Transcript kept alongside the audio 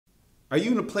Are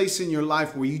you in a place in your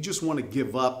life where you just want to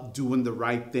give up doing the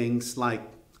right things, like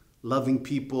loving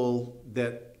people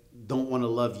that don't want to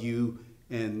love you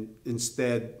and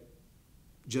instead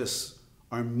just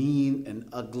are mean and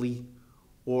ugly?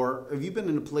 Or have you been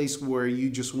in a place where you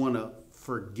just want to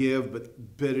forgive,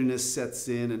 but bitterness sets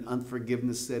in and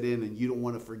unforgiveness set in and you don't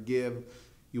want to forgive?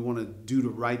 You want to do the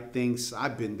right things?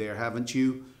 I've been there, haven't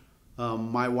you?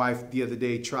 My wife the other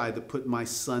day tried to put my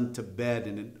son to bed,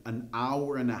 and in an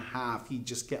hour and a half, he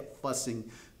just kept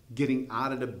fussing, getting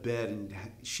out of the bed, and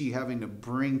she having to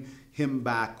bring him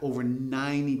back. Over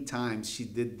 90 times she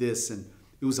did this, and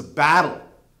it was a battle,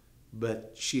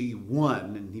 but she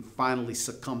won, and he finally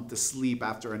succumbed to sleep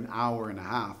after an hour and a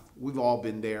half. We've all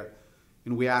been there,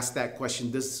 and we ask that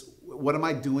question, does what am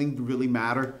I doing really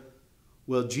matter?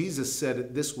 Well, Jesus said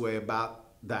it this way about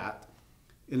that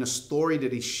in a story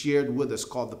that he shared with us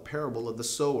called the parable of the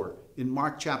sower. In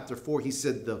Mark chapter 4, he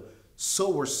said the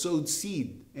sower sowed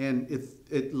seed, and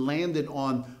it landed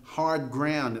on hard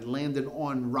ground, it landed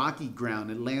on rocky ground,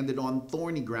 it landed on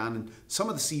thorny ground, and some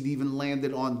of the seed even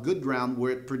landed on good ground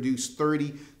where it produced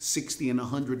 30, 60, and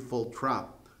 100-fold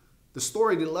crop. The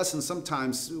story, the lesson,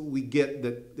 sometimes we get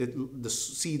that the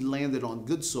seed landed on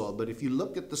good soil, but if you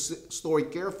look at the story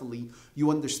carefully, you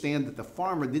understand that the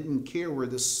farmer didn't care where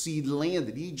the seed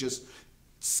landed. He just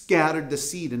scattered the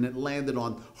seed, and it landed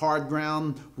on hard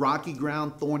ground, rocky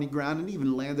ground, thorny ground, and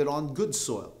even landed on good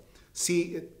soil.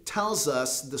 See, it tells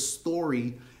us the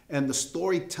story, and the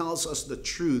story tells us the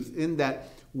truth in that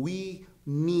we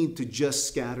need to just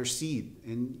scatter seed.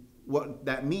 And what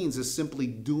that means is simply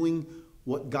doing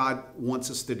what God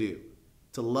wants us to do,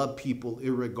 to love people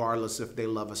irregardless if they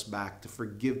love us back, to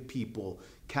forgive people,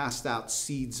 cast out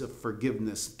seeds of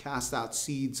forgiveness, cast out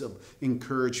seeds of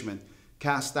encouragement,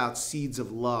 cast out seeds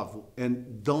of love,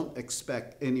 and don't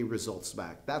expect any results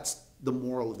back. That's the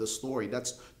moral of the story.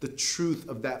 That's the truth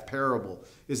of that parable,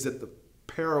 is that the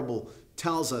parable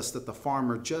tells us that the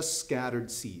farmer just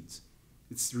scattered seeds.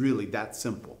 It's really that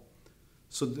simple.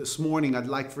 So this morning, I'd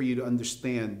like for you to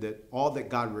understand that all that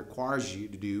God requires you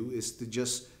to do is to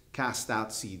just cast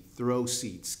out seed, throw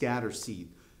seed, scatter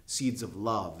seed, seeds of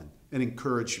love and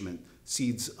encouragement,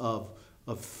 seeds of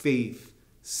faith,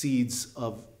 seeds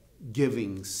of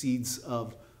giving, seeds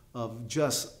of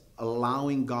just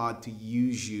allowing God to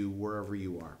use you wherever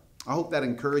you are. I hope that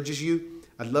encourages you.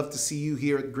 I'd love to see you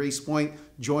here at Grace Point.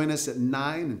 Join us at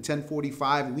 9 and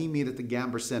 10:45. We meet at the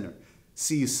Gamber Center.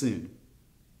 See you soon.